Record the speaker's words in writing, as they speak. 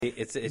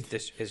It's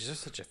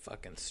just such a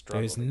fucking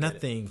struggle. There's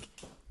nothing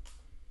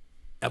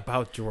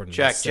about Jordan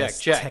check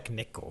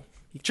technical.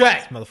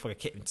 Check. This motherfucker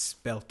can't even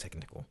spell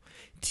technical.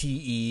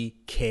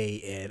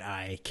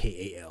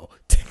 TEKNIKAL.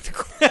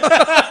 Technical.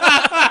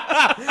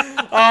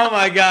 Oh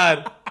my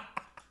god.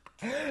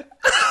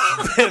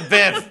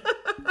 Biff.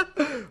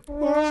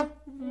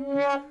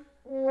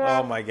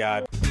 Oh my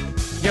god.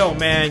 Yo,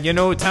 man, you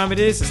know what time it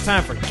is? It's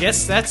time for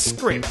Guess That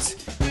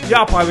Script.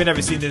 Y'all probably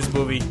never seen this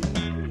movie,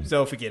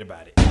 so forget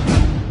about it.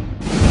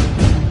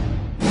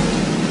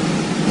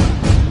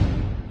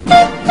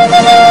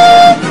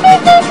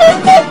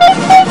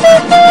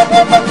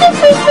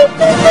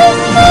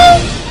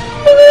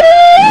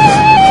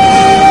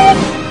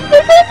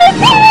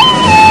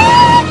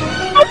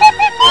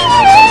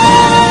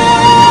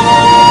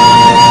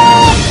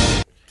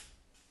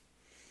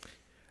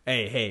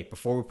 Hey,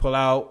 before we pull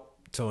out,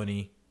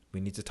 Tony,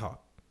 we need to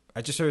talk.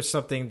 I just heard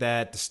something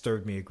that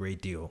disturbed me a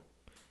great deal.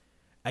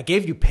 I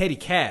gave you petty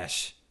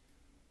cash.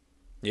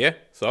 Yeah,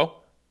 so?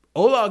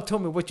 Olag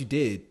told me what you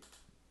did.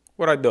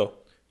 What'd I do?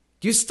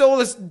 You stole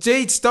a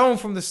jade stone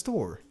from the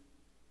store.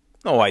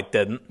 No, I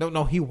didn't.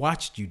 No, he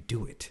watched you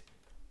do it.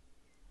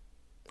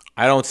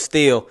 I don't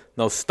steal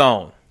no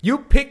stone. You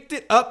picked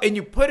it up and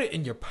you put it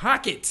in your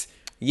pocket.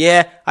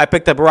 Yeah, I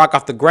picked up a rock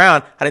off the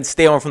ground. I didn't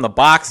steal one from the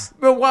box.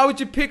 But why would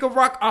you pick a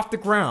rock off the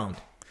ground?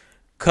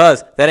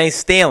 Cause that ain't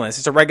stealing. It's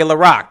just a regular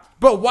rock.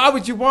 But why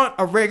would you want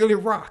a regular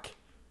rock?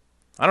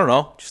 I don't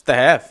know. Just to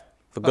have.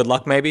 For good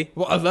luck, maybe.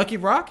 Well, a lucky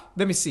rock?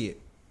 Let me see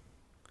it.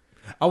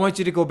 I want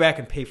you to go back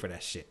and pay for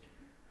that shit.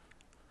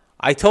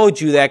 I told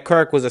you that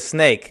Kirk was a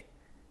snake.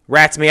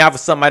 Rats me out for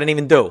something I didn't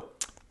even do.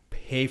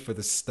 Pay for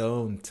the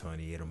stone,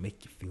 Tony. It'll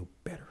make you feel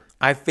better.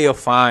 I feel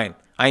fine.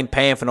 I ain't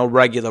paying for no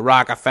regular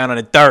rock I found in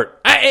the dirt.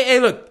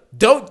 Hey, look.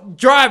 Don't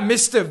drive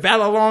Mr.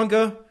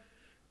 Valalonga.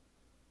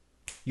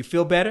 You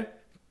feel better?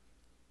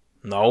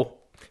 No.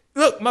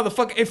 Look,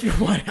 motherfucker, if you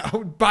want, I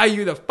would buy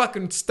you the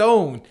fucking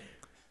stone.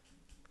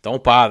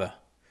 Don't bother.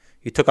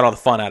 You took all the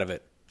fun out of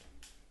it.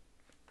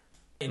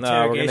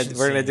 No, we're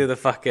gonna do the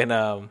fucking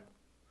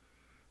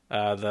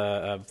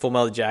Full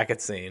Metal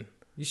Jacket scene.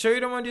 You sure you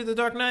don't want to do the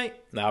Dark Knight?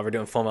 No, we're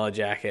doing Full Metal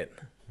Jacket.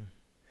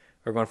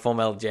 We're going Full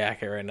Metal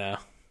Jacket right now.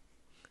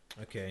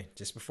 Okay,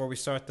 just before we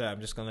start that,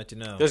 I'm just gonna let you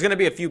know. There's gonna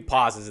be a few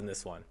pauses in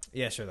this one.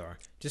 Yeah, sure there are.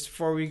 Just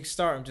before we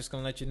start, I'm just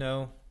gonna let you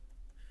know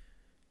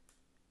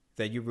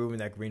that you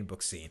ruined that Green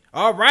Book scene.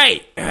 All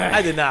right,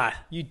 I did not.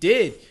 You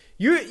did.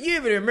 You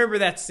even remember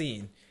that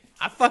scene?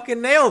 I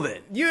fucking nailed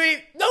it.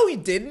 No, you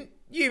didn't.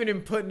 You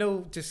didn't put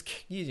no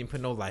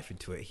life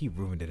into it. He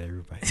ruined it,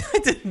 everybody.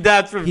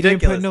 That's ridiculous. He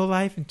didn't put no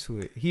life into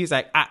it. He was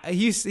like,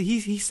 he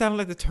sounded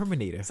like the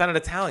Terminator. It sounded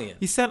Italian.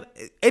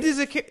 It is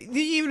you didn't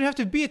even have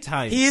to be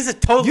Italian. He is a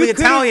totally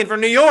Italian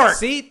from New York.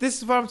 See, this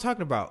is what I'm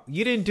talking about.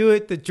 You didn't do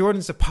it the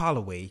Jordan's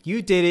Apollo way.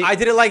 You did it. I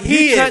did it like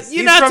he is.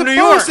 You're not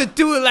supposed to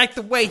do it like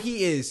the way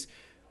he is.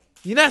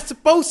 You're not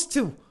supposed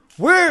to.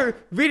 We're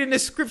reading the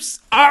scripts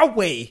our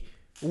way.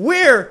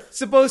 We're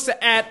supposed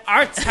to add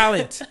our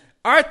talent.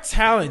 Our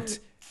talent.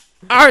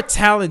 What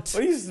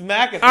are you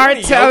smacking? Our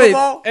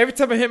talent. Every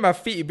time I hit my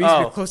feet, it brings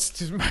me closer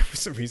to my for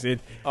some reason.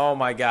 Oh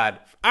my god.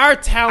 Our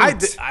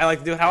talent. I like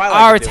to do it how I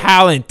like to do it. Our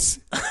talent.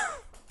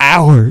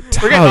 Our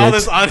talent. We're getting all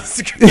this on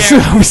Instagram. That's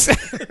what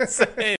I'm saying.